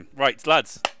Right,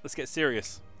 lads, let's get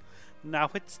serious. Now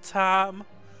it's time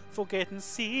for getting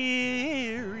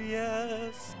serious.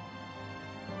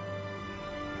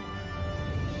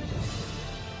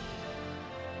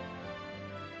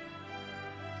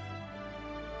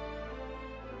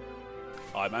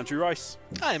 I'm Andrew Rice.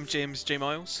 I'm James J.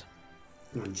 Miles.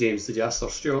 I'm James the Jester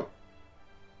Stewart.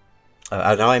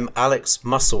 And I'm Alex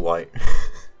Musselwhite.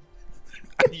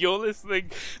 And you're listening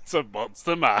to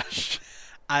Monster Mash.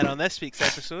 And on this week's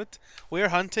episode, we're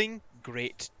hunting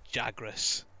Great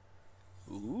Jagras.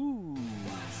 Ooh.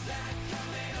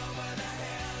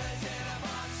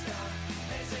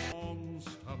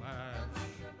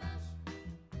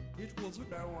 It was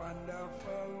a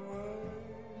wonderful world.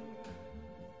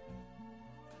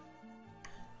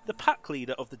 The pack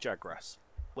leader of the Jagras.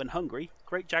 When hungry,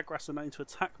 great Jagras are known to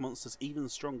attack monsters even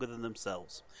stronger than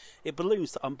themselves. It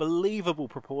balloons to unbelievable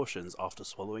proportions after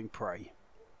swallowing prey.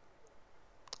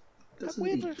 Have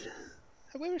we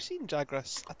ever seen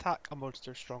Jagras attack a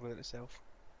monster stronger than itself?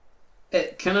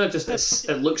 It kind of just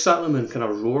it looks at them and kind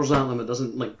of roars at them. It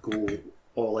doesn't like go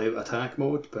all out attack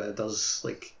mode, but it does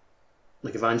like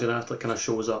if Anjanath kind of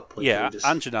shows up. Like, Yeah, just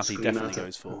Anjanath he scream definitely at it.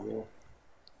 goes for.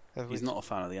 He's not a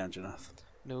fan of the Anjanath.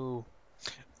 No.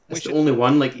 It's the only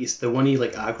one. Like he's the one he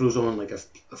like aggro's on. Like if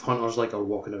hunters like are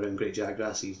walking around Great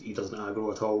Jagras, he doesn't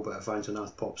aggro at all. But if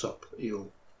Anjanath pops up,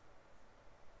 he'll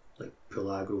like pull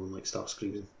aggro and like start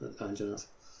screaming at Anjanath.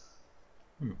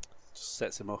 Just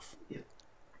sets him off. Yeah.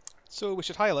 So we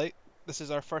should highlight, this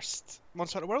is our first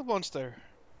Monster Hunter World monster.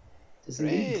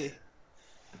 Hooray!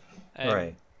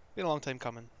 Right. Been a long time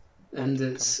coming. And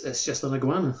it's just an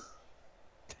iguana.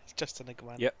 It's just an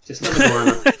iguana. Yep. Just an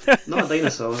iguana. Not a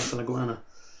dinosaur, it's an iguana.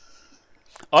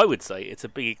 I would say it's a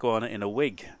big iguana in a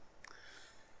wig.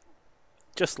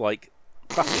 Just like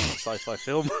classic sci-fi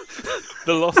film,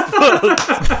 The Lost World.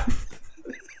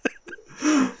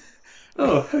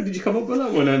 Oh, how did you come up with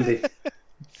that one, Andy?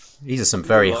 These are some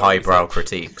very highbrow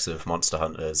critiques of Monster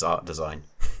Hunter's art design.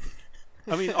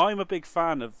 I mean, I'm a big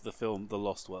fan of the film The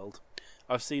Lost World.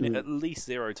 I've seen it at least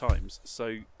 0 times,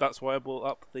 so that's why I brought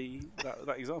up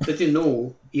that example. Did you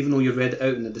know, even though you read it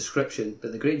out in the description,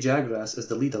 that the Great Jagras is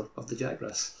the leader of the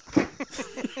Jagras?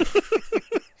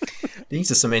 These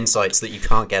are some insights that you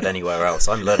can't get anywhere else.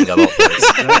 I'm learning a lot from this.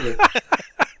 Exactly.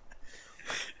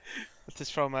 This is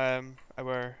from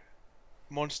our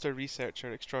monster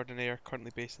researcher extraordinaire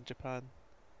currently based in Japan.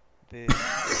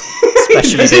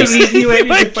 Especially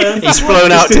he's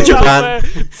flown out to Japan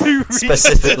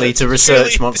specifically to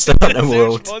research Monster Hunter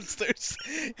World. Monsters.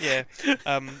 Yeah.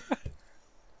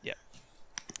 Yeah.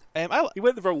 He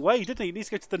went the wrong way, didn't he? He needs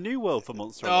to go to the New World for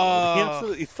Monster Hunter Oh, World. He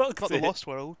absolutely fucked not it. the Lost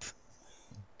World.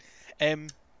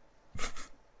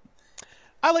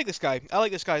 I like this guy. I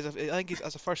think he's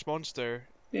as a first monster.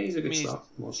 Yeah, he's a good I mean, start.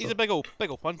 Monster. He's a big old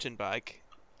punching bag.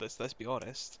 Let's be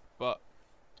honest. But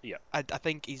Yeah. I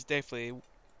think he's definitely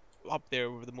up there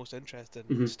with the most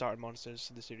interesting starting monsters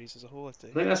in the series as a whole. I I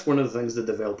think. think that's one of the things the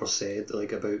developer said,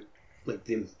 like about like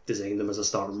they designed them as a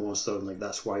starter monster, and like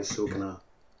that's why it's so kind of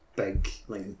big,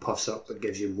 like puffs up. It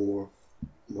gives you more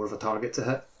of a target to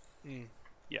hit.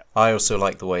 I also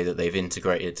like the way that they've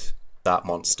integrated that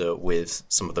monster with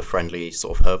some of the friendly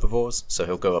sort of herbivores. So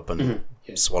he'll go up and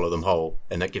swallow them whole,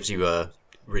 and that gives you a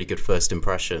really good first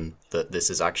impression that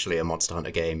this is actually a Monster Hunter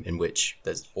game in which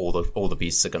there's all the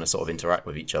beasts are going to sort of interact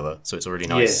with each other. So it's a really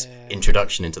nice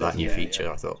introduction into that new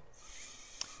feature, I thought.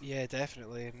 Yeah,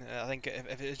 definitely. And I think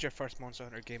if it is your first Monster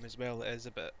Hunter game as well, it is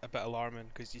a bit alarming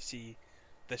because you see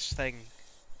this thing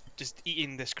just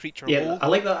eating this creature Yeah, whole. I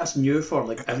like that. That's new for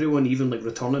like everyone, even like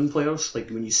returning players. Like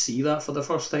when you see that for the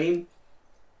first time,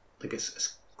 like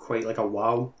it's quite like a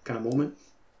wow kind of moment.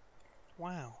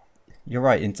 Wow. You're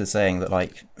right into saying that,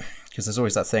 like, because there's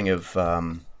always that thing of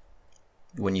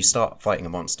when you start fighting a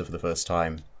monster for the first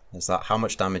time, there's that, how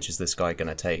much damage is this guy going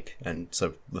to take? And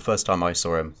so the first time I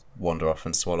saw him wander off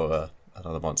and swallow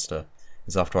another monster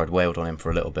is after I'd wailed on him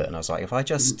for a little bit, and I was like, if I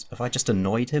just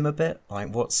annoyed him a bit,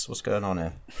 like, what's going on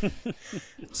here?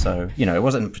 So, you know, it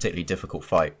wasn't a particularly difficult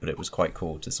fight, but it was quite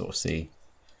cool to sort of see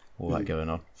all that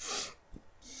going on.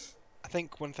 I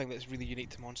think one thing that's really unique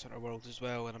to Monster Hunter World as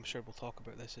well, and I'm sure we'll talk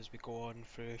about this as we go on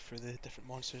through the different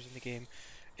monsters in the game,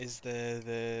 is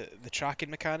the tracking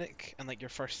mechanic. And like your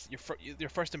first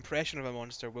impression of a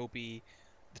monster will be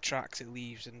the tracks it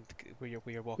leaves and where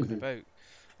you're walking about.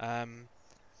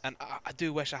 And I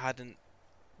do wish I hadn't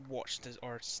watched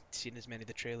or seen as many of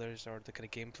the trailers or the kind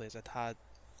of gameplay as I'd had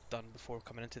done before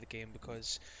coming into the game,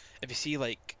 because if you see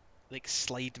like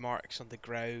slide marks on the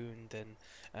ground and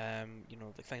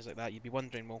like things like that, you'd be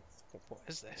wondering, well, what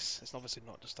is this? It's obviously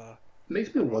not just a It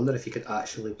makes me wonder if you could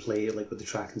actually play like with the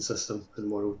tracking system in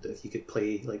World, if you could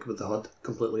play like with the HUD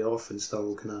completely off and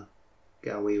still kind of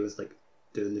get away with like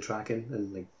doing the tracking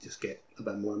and like just get a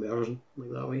bit more immersion like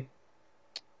that way.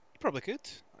 You probably could.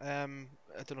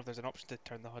 I don't know if there's an option to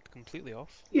turn the HUD completely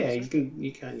off. Yeah, is there?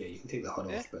 you can take the HUD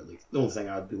Yeah. off, but like the only thing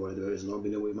I'd be worried about is not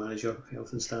being able to manage your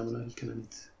health and stamina. You kind of need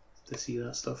to see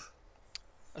that stuff.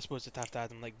 I suppose they'd have to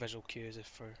add in like visual cues if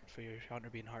for your hunter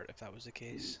being hurt if that was the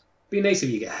case. Be nice if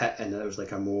you get hit and there was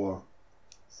like a more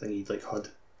thingy like HUD,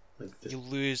 like just You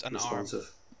lose an arm.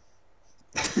 responsive.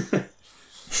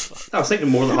 I was thinking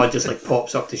more the HUD just like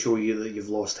pops up to show you that you've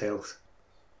lost health.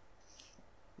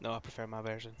 No, I prefer my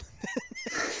version.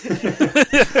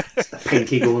 Just a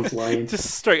pinky going flying.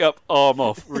 Just straight up arm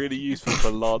off. Really useful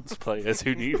for Lance players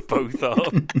who need both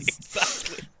arms.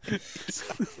 Exactly.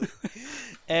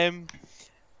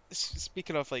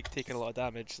 Speaking of like taking a lot of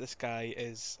damage, this guy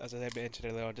is, as I mentioned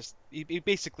earlier on, just he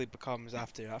basically becomes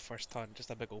after that first ton just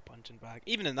a big old punching bag.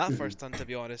 Even in that first ton, to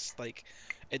be honest, like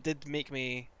it did make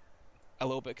me a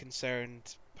little bit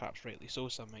concerned, perhaps rightly so,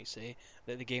 some might say,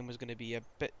 that the game was going to be a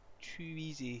bit too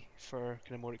easy for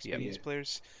kind of more experienced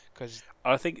players. Because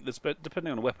I think that's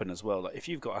depending on the weapon as well. Like if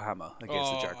you've got a hammer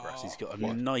against the Jagras, he's got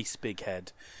a nice big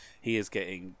head. He is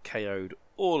getting KO'd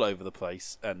all over the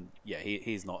place, and yeah,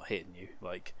 he's not hitting you.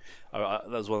 Like that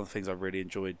was one of the things I really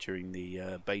enjoyed during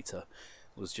the beta,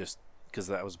 was just because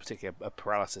that was particularly a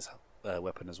paralysis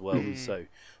weapon as well. So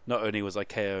not only was I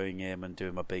KOing him and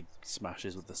doing my big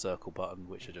smashes with the circle button,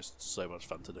 which are just so much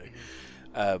fun to do,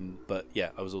 but yeah,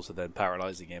 I was also then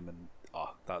paralysing him, and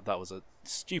that was a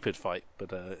stupid fight,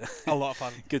 but a lot of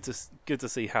fun. good to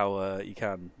see how you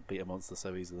can beat a monster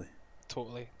so easily.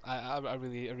 Totally, I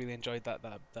really enjoyed that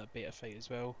beta fight as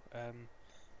well.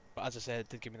 But as I said, it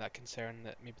did give me that concern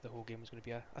that maybe the whole game was going to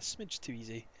be a smidge too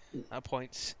easy at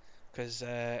points, because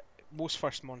most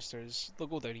first monsters, they'll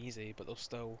go down easy, but they'll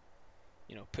still,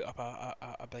 put up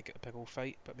a big old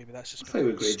fight. But maybe that's just I think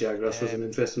with Great Jagras was an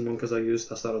interesting one because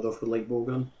I started off with light bow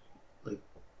gun, like,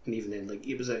 and even then like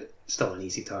he was still an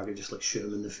easy target, just like shoot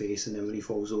him in the face, and then when he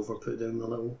falls over, put down the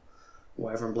little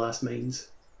whatever and blast mines.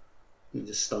 It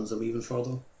just stuns them even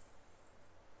further.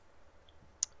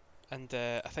 And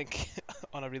I think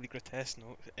on a really grotesque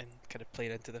note, and kind of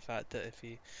playing into the fact that if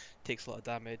he takes a lot of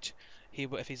damage,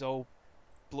 if he's all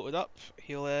bloated up,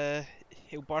 he'll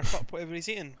barf up whatever he's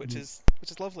eating, which is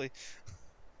lovely.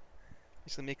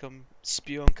 Basically make him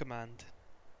spew on command.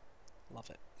 Love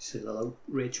it. See the little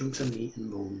red chunks of meat and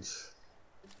bones.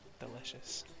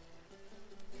 Delicious.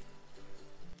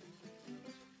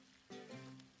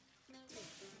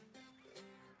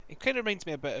 It kind of reminds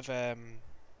me a bit of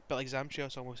like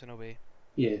Zamtrios almost in a way.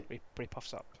 Yeah. Where he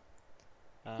puffs up.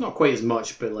 Not quite as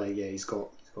much, but like he's got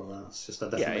that. It's just a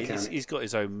different mechanic. He's got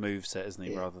his own moveset, isn't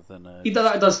he? Yeah. Rather than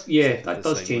that does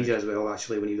same change way. it as well.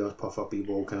 Actually, when he does puff up, he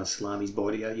will kind of slam his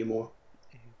body at you more.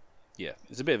 Yeah,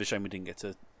 it's a bit of a shame we didn't get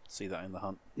to see that in the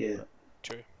hunt. Yeah.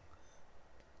 True.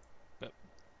 But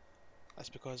that's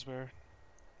because we're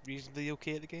reasonably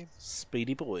okay at the game.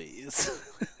 Speedy boys.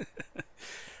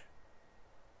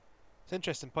 It's an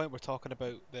interesting point. We're talking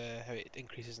about how it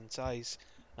increases in size.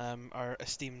 Our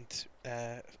esteemed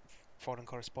foreign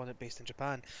correspondent based in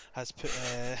Japan has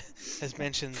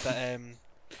mentioned that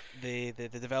the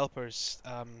developers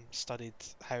studied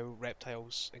how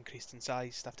reptiles increased in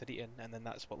size after eating, and then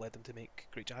that's what led them to make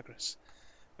Great Jagras,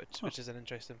 which is an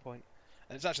interesting point.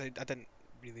 And it's actually, I didn't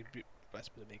really, I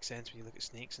suppose it makes sense when you look at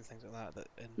snakes and things like that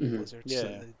in blizzards, Yeah.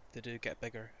 that they do get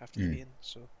bigger after they've eaten,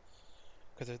 so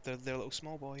because they're little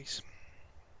small boys.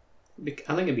 I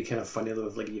think it'd be kind of funny though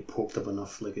if like you poked him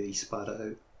enough, like he spat it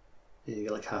out, and you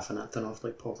get like half an actin off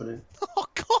like popping in. Oh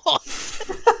God!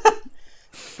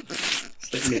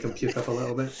 Just like make him puke up a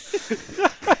little bit.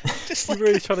 Just You're like,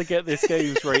 really trying to get this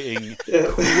game's rating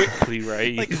Yeah. quickly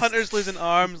raised. like hunters losing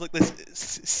arms, like this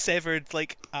severed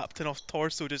like actin off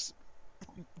torso, just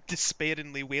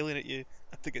despairingly wailing at you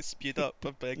after get spewed up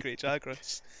by a Great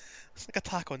Jagras. It's like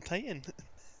Attack on Titan.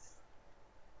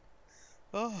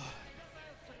 Oh.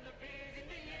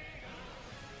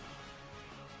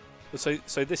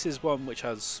 So this is one which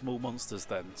has small monsters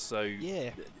then. So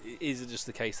Yeah. is it just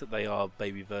the case that they are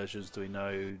baby versions? Do we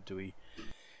know? Do we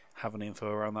have any info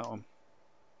around that one?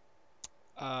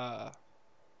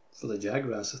 For the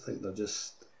Jagras, I think they're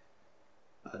just.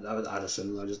 I'd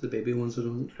assume they're just the baby ones. I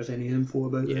don't there's any info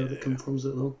about where that confirms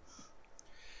it though.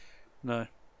 No,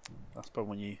 that's probably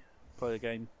when you play a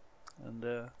game and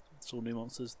it's all new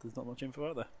monsters. There's not much info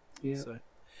out there. Yeah. So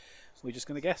we're just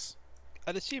gonna guess.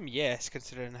 I'd assume yes,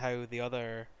 considering how the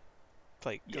other,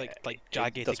 like Yeah, like it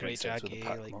Jaggy to does make Great sense with a Jaggy,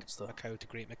 pack like monster. Macau to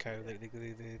Great Macau,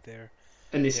 they're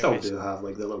And they still race. do have,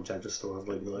 like, the little Jagras still have,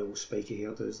 like, the little spiky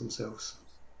hairdos themselves.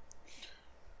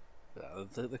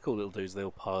 The cool little dudes, they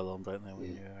all pile on, don't they?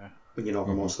 When When you knock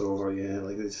a monster over,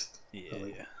 like, they just yeah, are,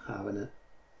 like, having it.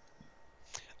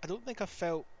 I don't think I've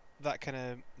felt that kind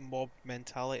of mob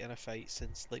mentality in a fight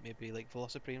since like maybe like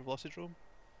Velociprey and Velocidrome.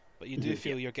 But you do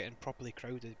feel you're getting properly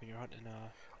crowded when you're hunting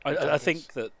I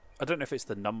think that I don't know if it's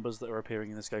the numbers that are appearing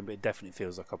in this game, but it definitely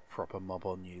feels like a proper mob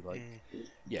on you. Like,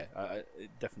 yeah, they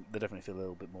definitely feel a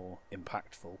little bit more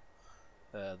impactful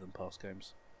than past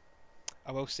games.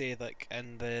 I will say, like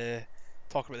in the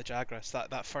talking about the Jagras,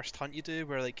 that first hunt you do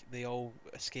where like they all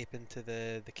escape into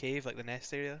the cave, like the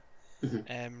nest area.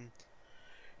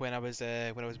 When I was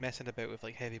messing about with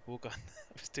like heavy bowgun,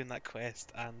 I was doing that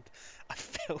quest and I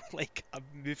felt like a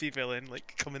movie villain,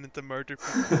 like coming into murder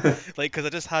people. Like, because I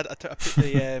just had I put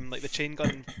the like the chain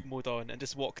gun mode on and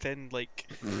just walked in like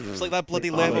it was like that bloody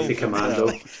level. Like Commando.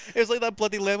 It was like that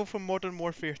bloody level from Modern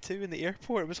Warfare 2 in the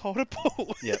airport. It was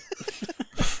horrible. Yep.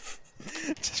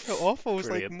 It just felt awful. It was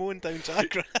Brilliant. like mowing down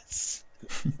Jagras.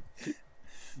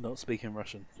 Not speaking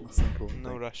Russian. That's the important No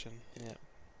thing. Russian. Yeah.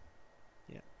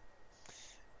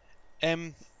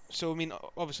 So I mean,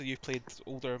 obviously you've played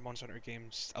older Monster Hunter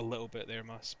games a little bit there,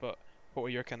 Mus, but what were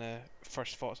your kind of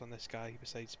first thoughts on this guy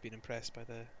besides being impressed by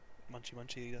the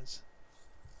munchy he does?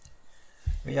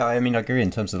 Yeah, I mean, I agree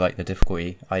in terms of like the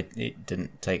difficulty. It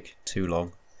didn't take too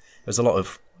long. There's a lot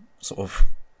of sort of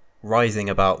writhing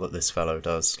about that this fellow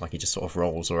does. Like he just sort of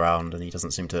rolls around and he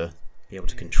doesn't seem to be able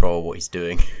to control what he's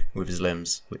doing with his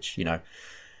limbs, which, you know,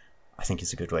 I think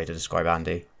is a good way to describe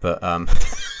Andy. But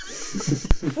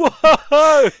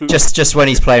Whoa! just when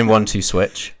he's playing 1-2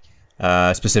 switch,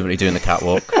 specifically doing the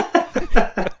catwalk.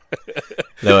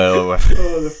 No. Oh,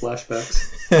 the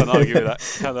flashbacks. Can't argue with that.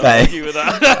 Can't That- argue with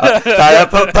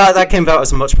that. That came out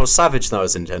as much more savage than I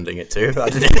was intending it to.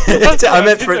 I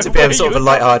meant for it to be a sort of a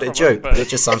light-hearted joke, but it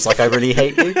just sounds like I really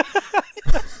hate you.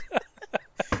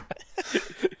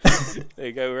 There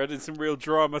you go. We're adding some real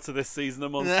drama to this season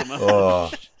of Monster Man.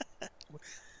 Oh.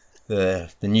 The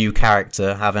new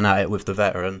character having at it with the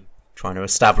veteran, trying to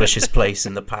establish his place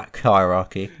in the pack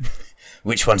hierarchy.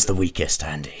 Which one's the weakest,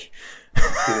 Andy?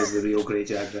 Who is the real Great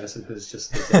Jagras and who's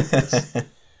just the Jagras?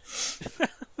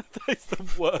 That's the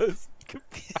worst.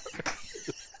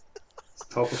 It's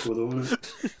topical though, isn't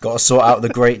it? Got to sort out the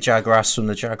great Jagras from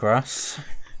the Jagras.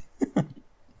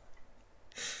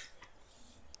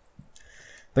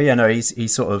 But yeah, no,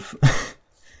 he's sort of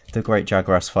the great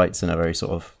Jagras fights in a very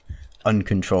sort of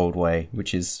uncontrolled way,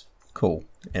 which is cool.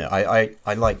 Yeah,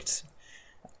 I liked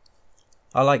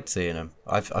seeing him.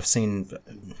 I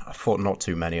fought not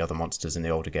too many other monsters in the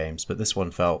older games, but this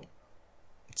one felt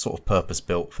sort of purpose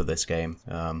built for this game,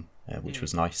 which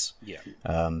was nice. Yeah.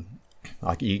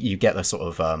 Like you get the sort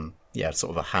of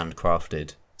sort of a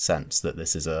handcrafted sense that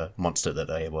this is a monster that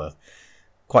they were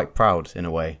quite proud in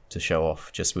a way to show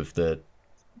off, just with the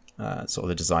sort of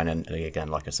the design and again,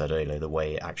 like I said earlier, the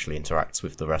way it actually interacts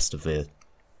with the rest of the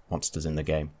monsters in the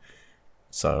game.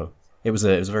 So it was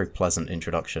a very pleasant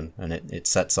introduction, and it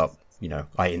sets up. You know,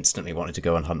 I instantly wanted to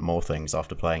go and hunt more things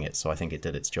after playing it, so I think it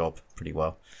did its job pretty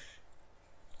well.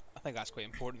 I think that's quite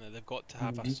important that they've got to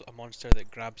have a monster that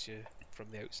grabs you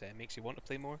from the outset and makes you want to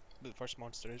play more. The first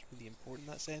monster is really important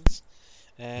in that sense.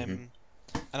 And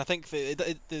I think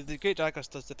the Great Jagras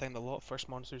does the thing that a lot of first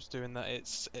monsters do, in that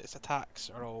its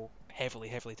attacks are all heavily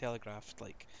telegraphed.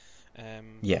 Like,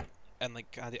 Yeah. and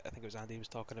like Andy, I think it was Andy was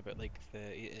talking about, like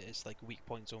it's like weak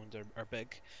point zones are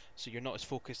big, so you're not as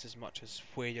focused as much as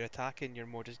where you're attacking. You're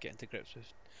more just getting to grips with,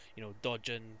 you know,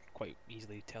 dodging quite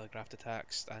easily telegraphed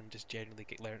attacks and just generally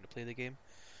learning to play the game.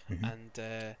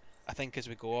 And I think as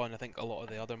we go on, I think a lot of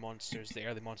the other monsters, the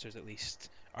early monsters at least,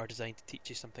 are designed to teach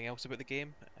you something else about the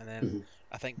game. And then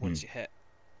I think once you hit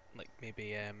like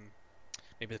maybe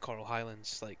the Coral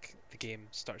Highlands, like the game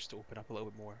starts to open up a little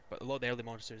bit more. But a lot of the early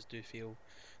monsters do feel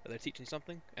that they're teaching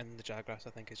something, and the Jagras I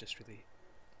think is just really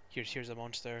here's a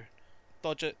monster,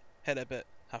 dodge it, hit it a bit,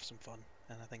 have some fun.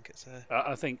 And I think it's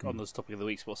I think on this topic of the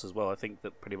weak spots as well, I think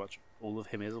that pretty much all of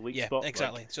him is a weak spot.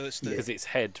 exactly. So it's because it's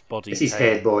head, body, It's his tail.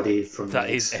 head, body from That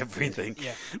legs. is everything.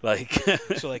 Yeah. Like,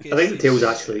 so like I think the tail's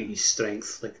actually his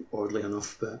strength, like oddly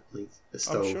enough, but like it's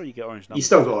still. I'm sure you get orange numbers. He's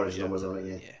still got orange numbers on it,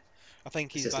 yeah. Yeah, I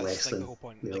think It's he's just less that's like than the whole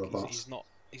point. the Like other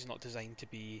he's not designed to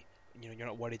be. You know, you're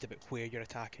not worried about where you're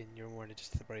attacking. You're more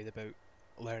just worried about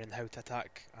learning how to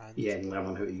attack and Yeah, and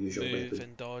learning how to use your move weapon.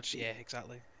 and dodge. Yeah,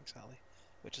 exactly.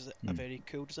 Which is a very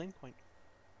cool design point.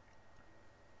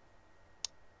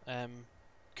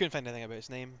 Couldn't find anything about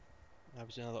his name. I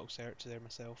was doing a little search there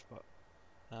myself, but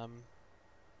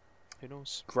who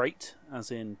knows? Great,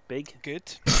 as in big.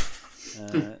 Good.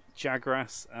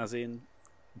 Jagras, as in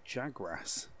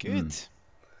Jagras. Good.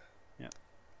 Yeah.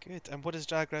 Good. And what does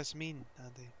Jagras mean,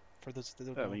 Andy? For those that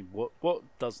don't I know. mean, what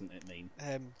doesn't it mean?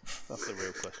 That's the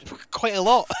real question. Quite a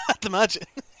lot, I'd imagine.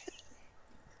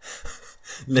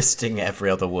 Listing every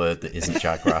other word that isn't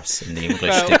Jagras in the English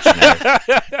Well-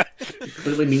 dictionary. It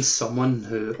clearly means someone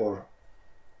who, or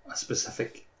a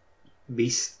specific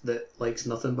beast that likes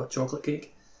nothing but chocolate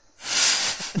cake.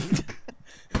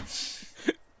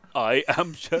 I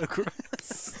am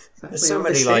Jagras. There's so They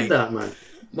many, said like- that, man.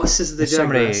 Mus is the There's so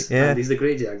many, Jagras, yeah. and he's the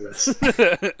great Jagras.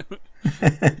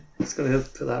 It's going to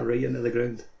put that right into the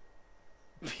ground.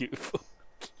 Beautiful.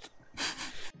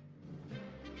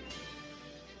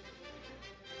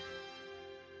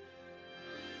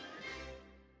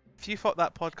 If you thought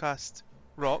that podcast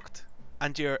rocked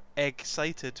and you're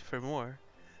excited for more,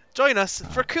 join us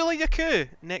for Kula Yaku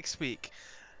next week.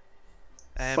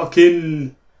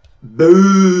 Fucking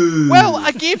boo! Well,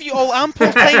 I gave you all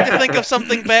ample time to think of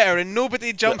something better and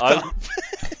nobody jumped I'm- up.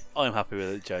 I'm happy with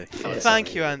it, Jay. Yes,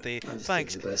 Thank you, I- Andy. I'm just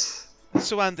Thanks. giving it this.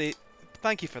 So, Andy,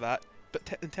 thank you for that. But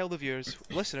tell the viewers,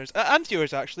 listeners, and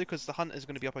viewers actually, because the hunt is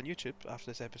going to be up on YouTube after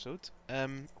this episode.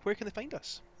 Where can they find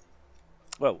us?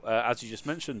 Well, as you just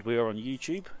mentioned, we are on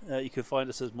YouTube. You can find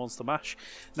us as Monster Mash.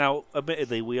 Now,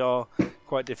 admittedly, we are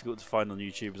quite difficult to find on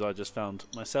YouTube, as I just found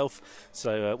myself.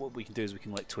 So what we can do is we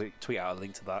can tweet out a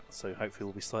link to that. So hopefully, it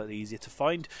will be slightly easier to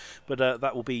find. But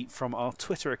that will be from our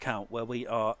Twitter account, where we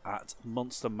are at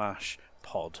Monster Mash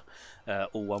Pod,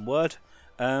 all one word.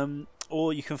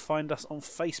 Or you can find us on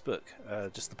Facebook.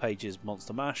 Just the page is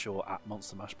Monster Mash or at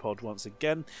Monster Mash Pod once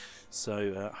again.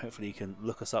 So hopefully you can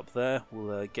look us up there.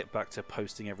 We'll get back to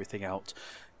posting everything out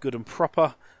good and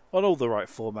proper on all the right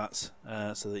formats,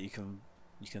 so that you can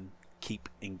keep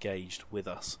engaged with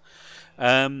us.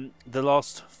 The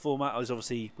last format is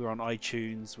obviously we're on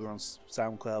iTunes, we're on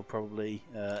SoundCloud, probably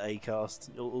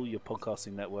Acast, all your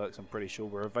podcasting networks. I'm pretty sure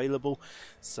we're available.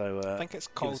 So I think it's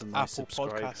give us called a nice Apple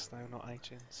subscribe. Podcasts now, not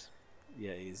iTunes.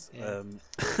 Yeah, it is. Yeah.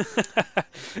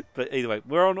 But either way,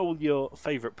 we're on all your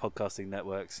favourite podcasting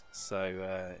networks.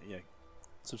 So,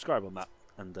 subscribe on that,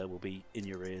 and we'll be in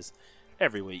your ears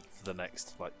every week for the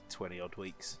next 20 odd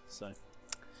weeks. So,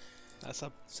 That's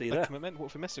a see you big there. commitment. What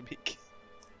if we miss a week?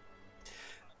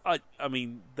 I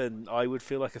mean, then I would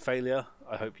feel like a failure.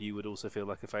 I hope you would also feel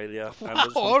like a failure. And I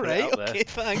just Wow, wanna put it alright, out there. okay,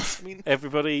 thanks. I mean,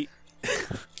 Everybody,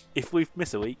 if we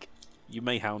miss a week, you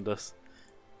may hound us.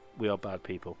 We are bad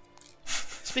people.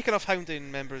 speaking of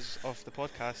hounding members of the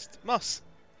podcast, Mus,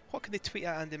 what can they tweet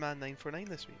at AndyMan949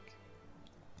 this week?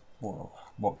 Whoa,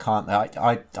 what can't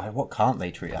what can't they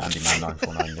treat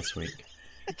AndyMan949 this week?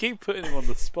 You keep putting him on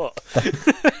the spot.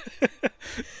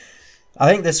 I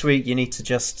think this week you need to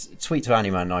just tweet to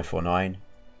AndyMan949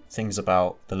 things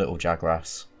about the little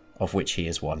Jagras, of which he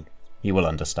is one. You will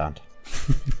understand.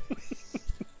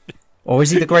 Or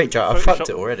is he the great Jagras? I've fucked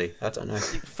it already. I don't know.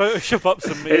 Photoshop up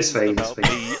some It's memes fine, about it's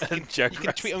fine. me and You Jagras.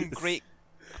 can tweet on great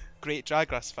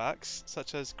Jagras facts,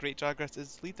 such as Great Jagras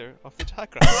is leader of the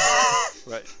Jagras.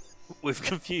 Right. We've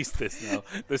confused this now.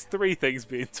 There's 3 things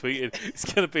being tweeted. It's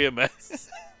going to be a mess.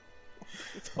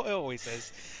 That's what it always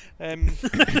is.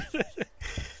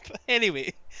 But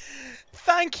anyway,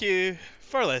 thank you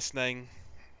for listening.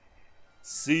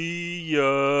 See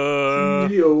ya.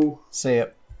 Yo. See ya.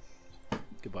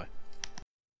 Goodbye.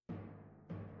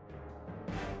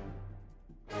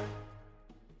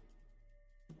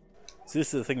 So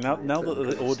this is the thing. Now that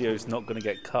the audio's not going to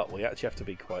get cut, we actually have to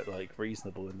be quite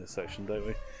reasonable in this section, don't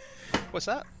we? What's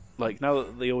that? Now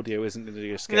that the audio isn't going to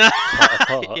just get cut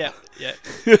apart, Yeah, yeah.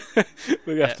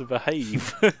 we're going to have to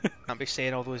behave. Can't be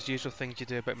saying all those usual things you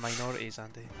do about minorities,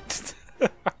 Andy.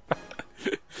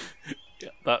 Yeah,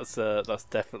 that's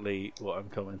definitely what I'm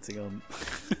commenting on.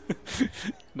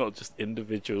 Not just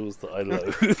individuals that I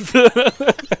loathe.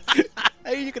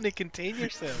 How are you going to contain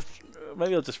yourself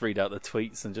Maybe I'll just read out the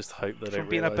tweets and just hope they from don't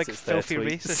being a realise big it's their filthy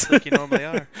tweets. racist like you normally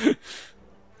are?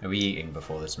 Are we eating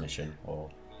before this mission, or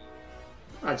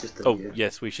I just did Oh yeah.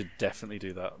 yes, we should definitely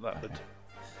do that. That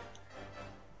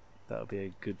would be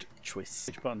a good choice.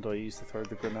 Which button do I use to throw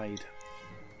the grenade?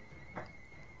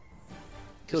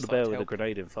 Killed a bear with a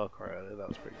grenade in Far Cry earlier. That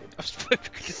was pretty good. I was going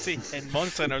to say 10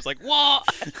 months and I was like, what?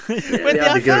 Yeah, When they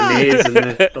had the did I grenades in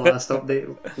the last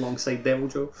update alongside Devil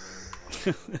Joe.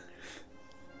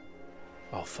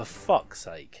 Oh, for fuck's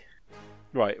sake!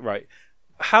 Right.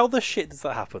 How the shit does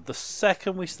that happen? The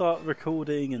second we start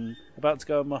recording and about to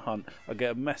go on my hunt, I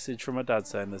get a message from my dad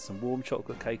saying there's some warm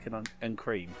chocolate cake and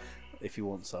cream if you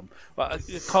want some. But I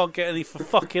can't get any for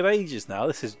fucking ages now.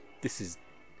 This is.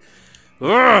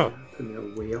 Ugh! Putting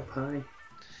it way up high.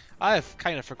 I have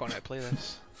kind of forgotten how to play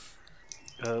this.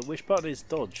 Which button is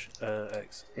dodge?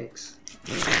 X. X.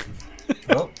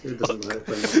 Oh, Who doesn't know how to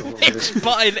play Mortal Kombat? Which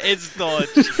button is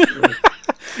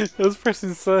dodge? I was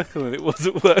pressing circle and it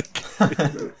wasn't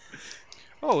working.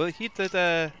 Oh, well, he did.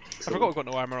 I forgot we've got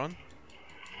no armor on.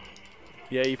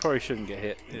 Yeah, you probably shouldn't get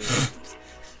hit.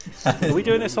 Yeah. Are we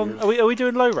doing this on? Are we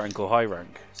doing low rank or high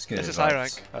rank? it's good This is high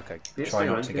advice. rank. Okay, Yeah, Try hang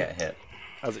not on, to yeah. get hit.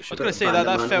 as it should. gonna be. say Bandit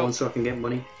that Man felt- on so I can get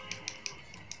money.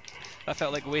 That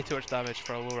felt like way too much damage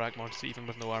for a low rank monster, even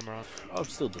with no armor on. I'm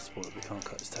still disappointed we can't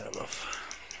cut his tail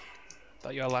off.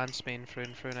 That you're a lance main through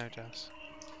and through now, Jazz.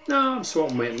 No, I'm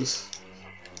swapping weapons.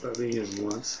 But we use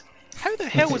lance. How the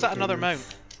hell was that another mount?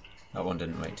 That one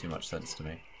didn't make too much sense to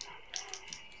me.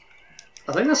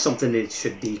 I think that's something they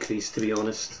should decrease, to be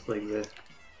honest. Like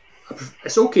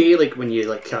it's okay, like when you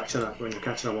like when you're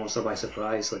catching a monster by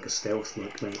surprise, like a stealth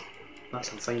like I'm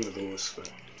fine with those.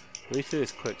 But We need to do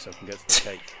this quick so I can get to the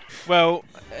cake. Well,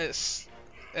 it's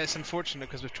unfortunate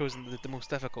because we've chosen the most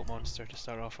difficult monster to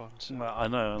start off on. So Well, I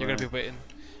know. you're going to be waiting.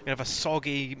 You're going to have a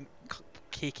soggy,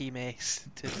 cakey mess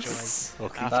to enjoy.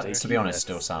 Okay, after. That, to be honest,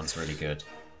 still sounds really good.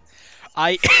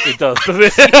 It does,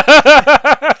 doesn't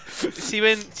it? see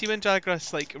when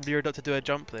Jagras like reared up to do a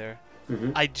jump there.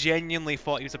 Mhm. I genuinely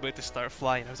thought he was about to start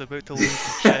flying. I was about to lose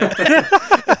my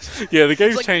shit. Yeah, the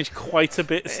game's like- changed quite a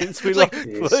bit since we it's like- last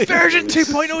Yes. played. Version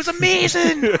 2.0 is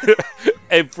amazing.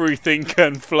 Everything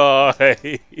can fly.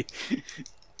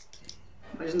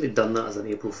 imagine they'd done that as an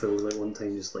April Fool's, like one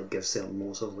time, just like give certain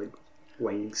monsters like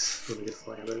wings so they could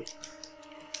fly about.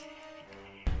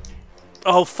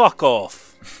 Oh, fuck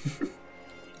off!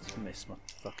 Missed my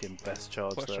fucking best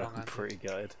charge What's there. wrong, I'm Andy? pretty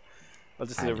gutted. I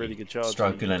just did a Andy, really good charge.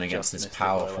 struggling and against just this missed it by,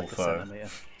 powerful like, a foe. centimetre.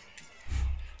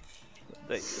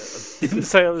 I didn't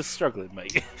say I was struggling,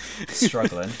 mate.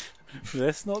 Struggling.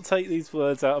 Let's not take these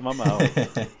words out of my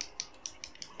mouth.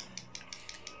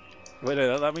 Wait,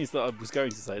 no, that means that I was going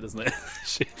to say, doesn't it?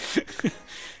 Shit.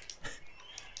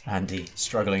 Andy,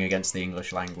 struggling against the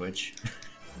English language.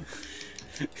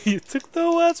 You took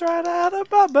the words right out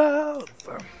of my mouth.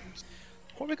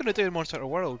 What are we going to do in Monster Hunter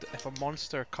World if a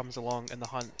monster comes along in the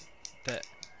hunt that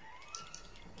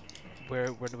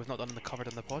we've not done the covered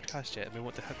in the podcast yet, and we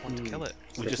want to want to kill it?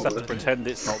 We just have to pretend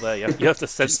it's not there. You have to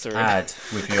censor it. Add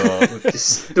with your...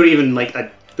 Just don't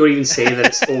even say that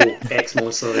it's X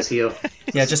monster is here.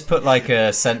 Yeah, just put like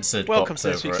a censored Welcome box to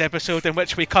this over week's it. episode in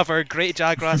which we cover Great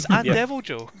Jagras and Yeah. Devil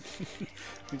Joe.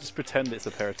 We just pretend it's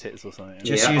a pair of tits or something.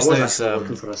 Just yeah, use I was those, actually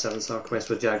looking for a 7-star quest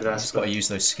with Jagras. Just got to use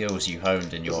those skills you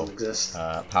honed in your doesn't exist.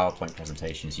 PowerPoint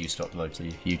presentations you used to upload to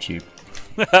YouTube.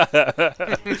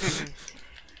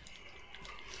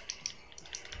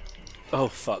 Oh,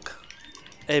 fuck.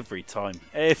 Every time.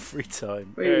 Every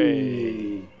time. Hey.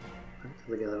 Hey.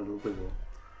 Together on a blue wall.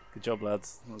 Good job,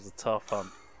 lads. That was a tough hunt.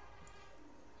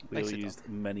 We all Nicely done. used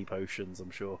many potions,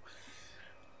 I'm sure.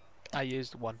 I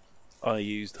used one I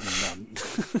used none.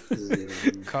 Zero.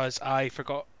 because I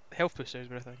forgot health boosters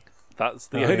were a thing. That's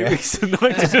the Oh, only yeah. reason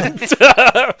I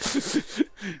didn't.